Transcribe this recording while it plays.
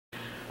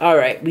All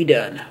right, we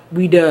done.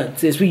 We done,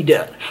 sis, we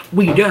done.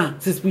 We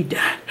done, sis, we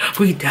done.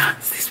 We done,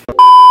 sis.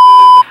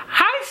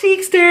 Hi,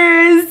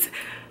 Cheeksters.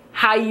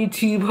 Hi,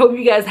 YouTube. Hope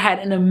you guys had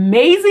an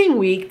amazing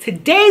week.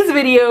 Today's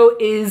video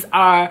is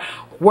our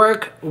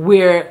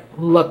workwear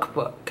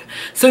lookbook.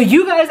 So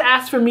you guys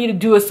asked for me to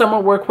do a summer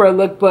workwear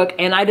lookbook,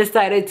 and I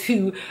decided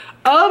to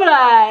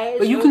oblige.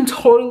 But you can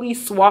totally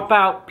swap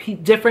out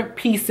different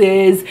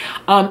pieces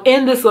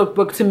in this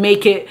lookbook to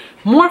make it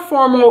more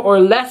formal or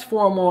less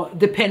formal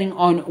depending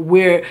on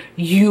where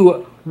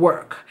you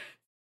work.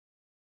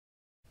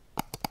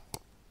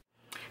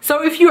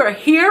 So if you are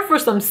here for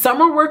some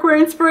summer workwear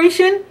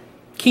inspiration,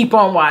 keep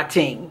on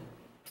watching.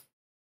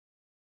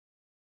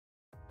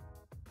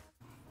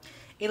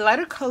 A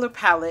lighter color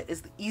palette is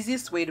the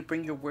easiest way to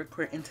bring your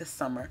workwear into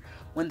summer.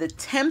 When the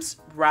temps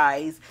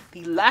rise,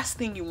 the last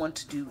thing you want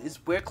to do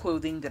is wear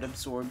clothing that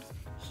absorbs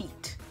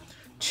heat.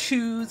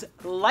 Choose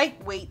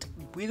lightweight,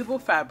 breathable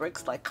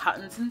fabrics like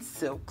cottons and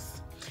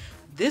silks.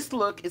 This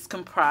look is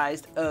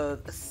comprised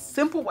of a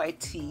simple white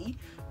tee.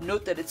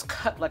 Note that it's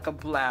cut like a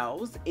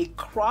blouse, a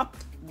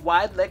cropped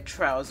wide leg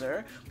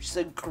trouser, which is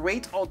a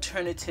great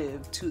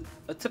alternative to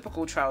a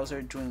typical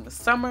trouser during the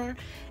summer,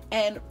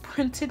 and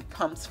printed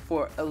pumps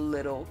for a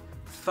little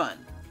fun.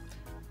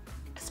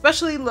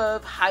 Especially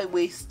love high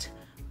waist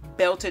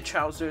belted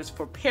trousers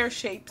for pear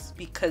shapes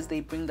because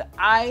they bring the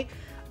eye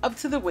up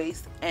to the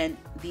waist, and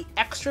the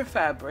extra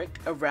fabric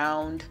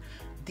around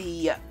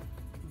the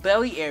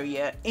belly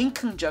area in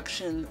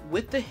conjunction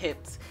with the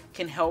hips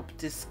can help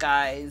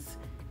disguise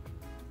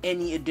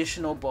any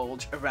additional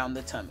bulge around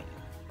the tummy.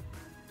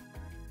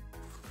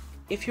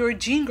 If you're a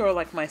jean girl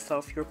like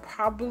myself, you're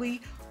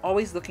probably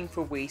always looking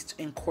for ways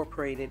to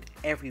incorporate it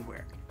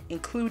everywhere,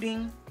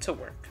 including to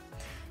work.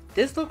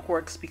 This look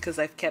works because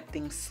I've kept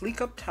things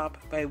sleek up top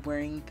by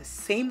wearing the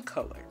same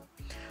color.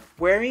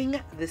 Wearing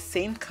the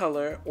same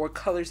color or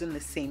colors in the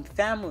same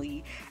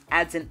family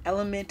adds an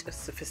element of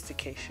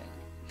sophistication.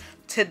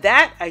 To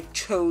that, I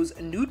chose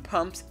nude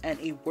pumps and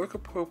a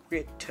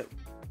work-appropriate tote.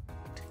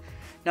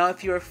 Now,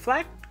 if you're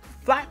a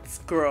flats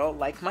girl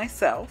like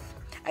myself,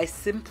 I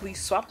simply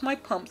swapped my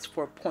pumps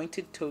for a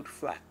pointed-toed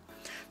flat.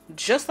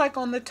 Just like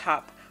on the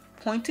top,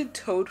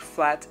 pointed-toed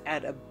flats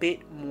add a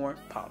bit more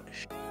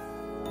polish.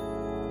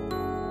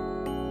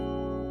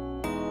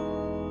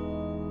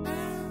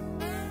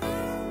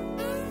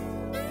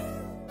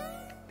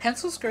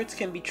 Pencil skirts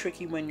can be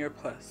tricky when you're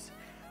plus,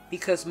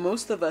 because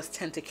most of us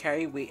tend to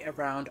carry weight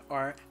around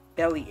our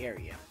belly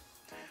area.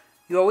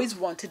 You always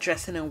want to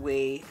dress in a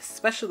way,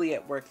 especially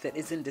at work, that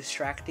isn't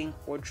distracting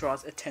or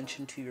draws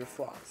attention to your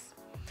flaws.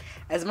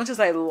 As much as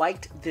I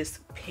liked this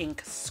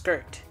pink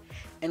skirt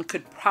and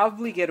could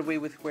probably get away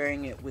with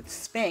wearing it with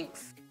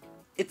Spanx,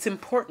 it's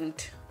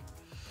important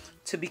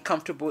to be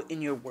comfortable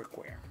in your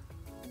workwear.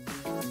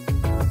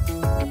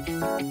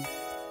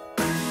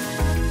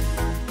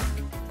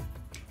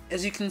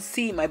 As you can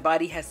see, my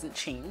body hasn't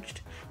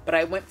changed, but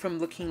I went from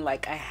looking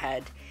like I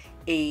had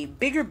a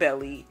bigger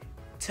belly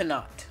to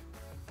not.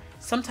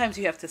 Sometimes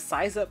you have to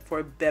size up for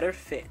a better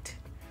fit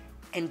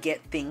and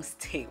get things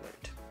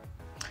tailored.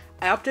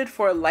 I opted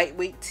for a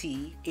lightweight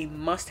tee, a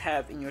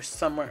must-have in your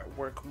summer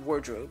work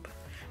wardrobe,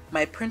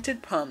 my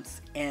printed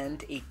pumps,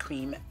 and a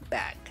cream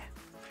bag.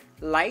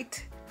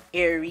 Light,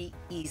 airy,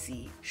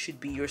 easy should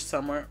be your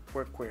summer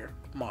workwear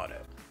motto.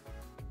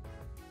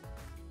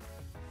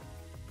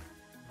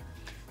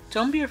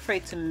 Don't be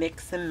afraid to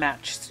mix and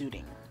match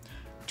suiting.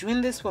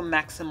 Doing this will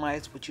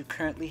maximize what you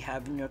currently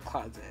have in your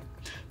closet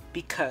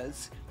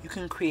because you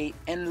can create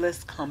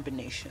endless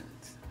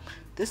combinations.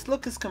 This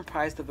look is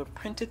comprised of a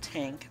printed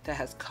tank that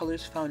has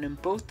colors found in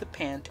both the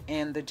pant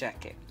and the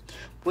jacket,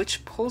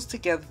 which pulls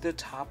together the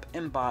top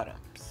and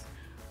bottoms.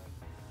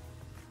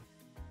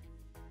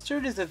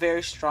 Mustard is a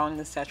very strong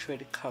and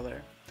saturated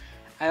color.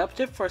 I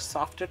opted for a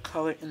softer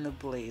color in the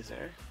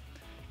blazer.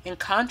 In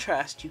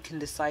contrast, you can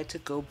decide to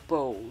go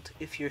bold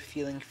if you're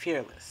feeling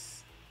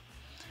fearless,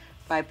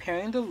 by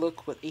pairing the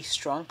look with a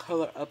strong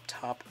color up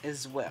top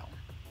as well.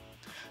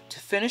 To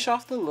finish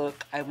off the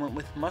look, I went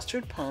with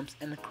mustard pumps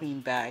and a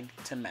cream bag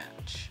to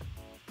match.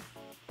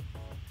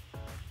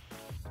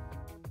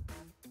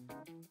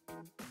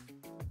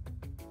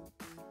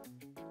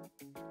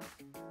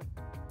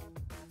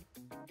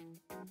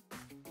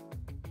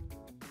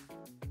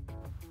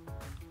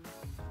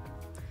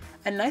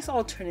 A nice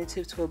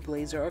alternative to a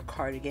blazer or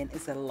cardigan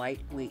is a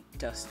lightweight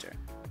duster.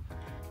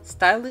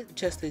 Style it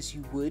just as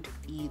you would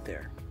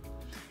either.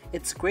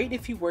 It's great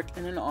if you work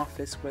in an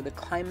office where the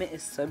climate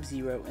is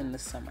sub-zero in the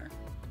summer.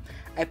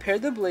 I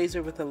paired the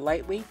blazer with a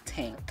lightweight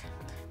tank,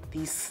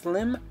 these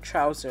slim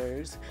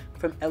trousers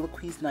from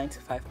Eloquie's 9 to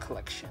 5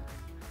 collection.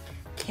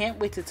 Can't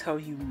wait to tell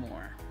you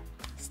more.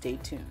 Stay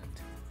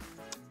tuned.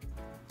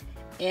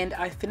 And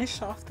I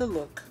finished off the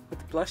look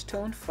with blush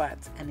tone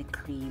flats and a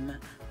cream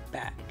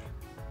bag.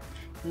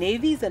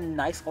 Navy is a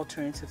nice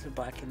alternative to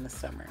black in the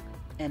summer,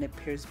 and it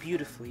pairs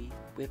beautifully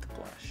with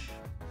blush.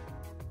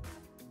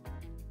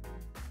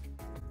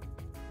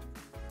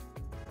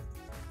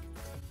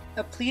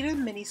 A pleated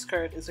mini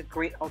skirt is a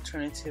great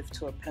alternative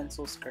to a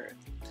pencil skirt.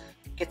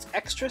 gets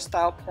extra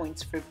style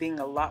points for being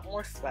a lot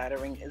more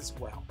flattering as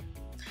well.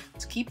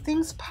 To keep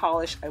things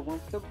polished, I went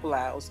with the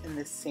blouse in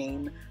the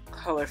same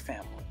color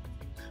family.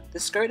 The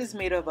skirt is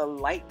made of a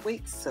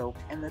lightweight silk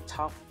and the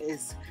top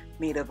is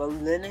made of a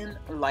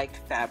linen-like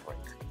fabric,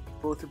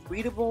 both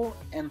breathable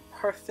and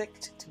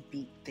perfect to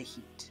beat the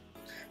heat.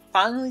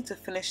 Finally, to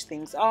finish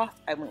things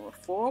off, I went with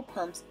floral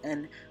pumps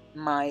and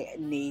my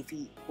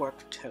navy work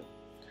toe.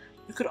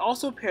 You could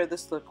also pair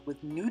this look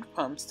with nude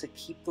pumps to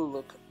keep the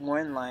look more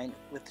in line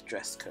with the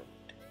dress code.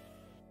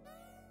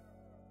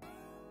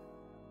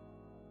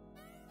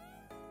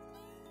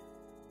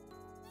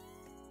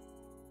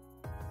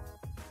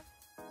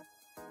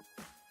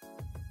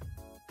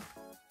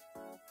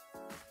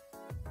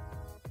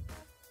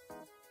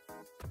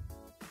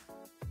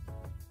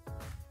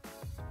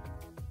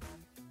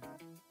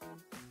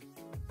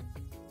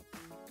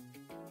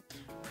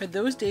 For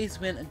those days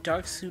when a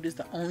dark suit is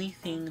the only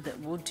thing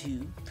that will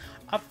do,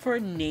 opt for a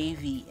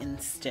navy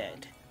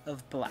instead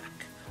of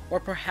black, or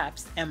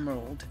perhaps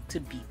emerald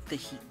to beat the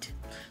heat.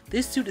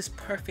 This suit is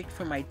perfect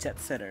for my jet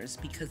setters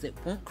because it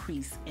won't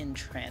crease in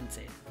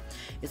transit.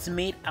 It's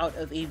made out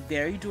of a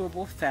very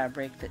durable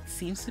fabric that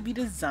seems to be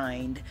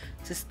designed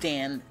to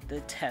stand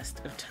the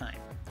test of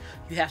time.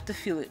 You have to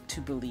feel it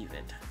to believe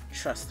it,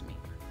 trust me.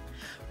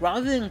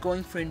 Rather than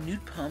going for a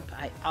nude pump,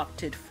 I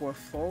opted for a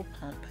floral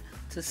pump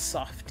to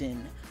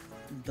soften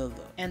the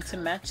look. And to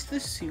match the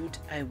suit,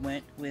 I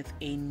went with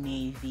a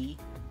navy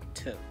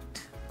tote.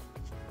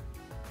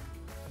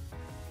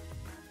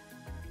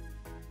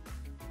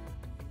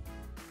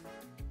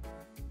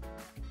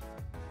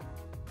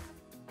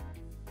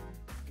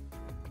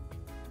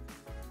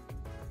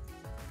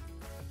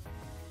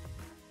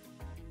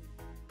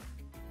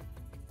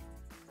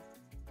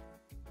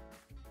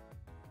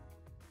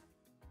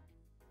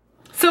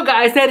 So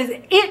guys, that is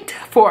it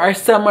for our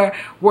summer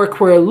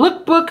workwear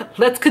lookbook.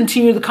 Let's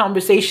continue the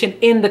conversation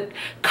in the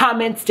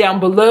comments down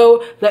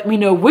below. Let me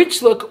know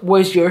which look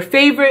was your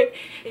favorite.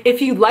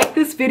 If you like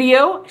this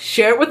video,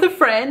 share it with a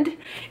friend.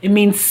 It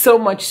means so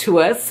much to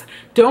us.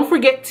 Don't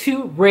forget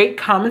to rate,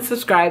 comment,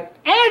 subscribe,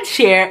 and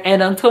share.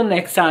 And until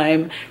next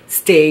time,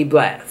 stay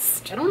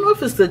blessed. I don't know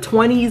if it's the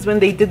 20s when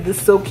they did the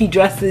silky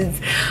dresses,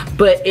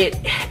 but it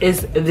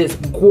is this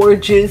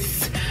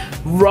gorgeous,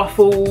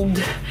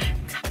 ruffled,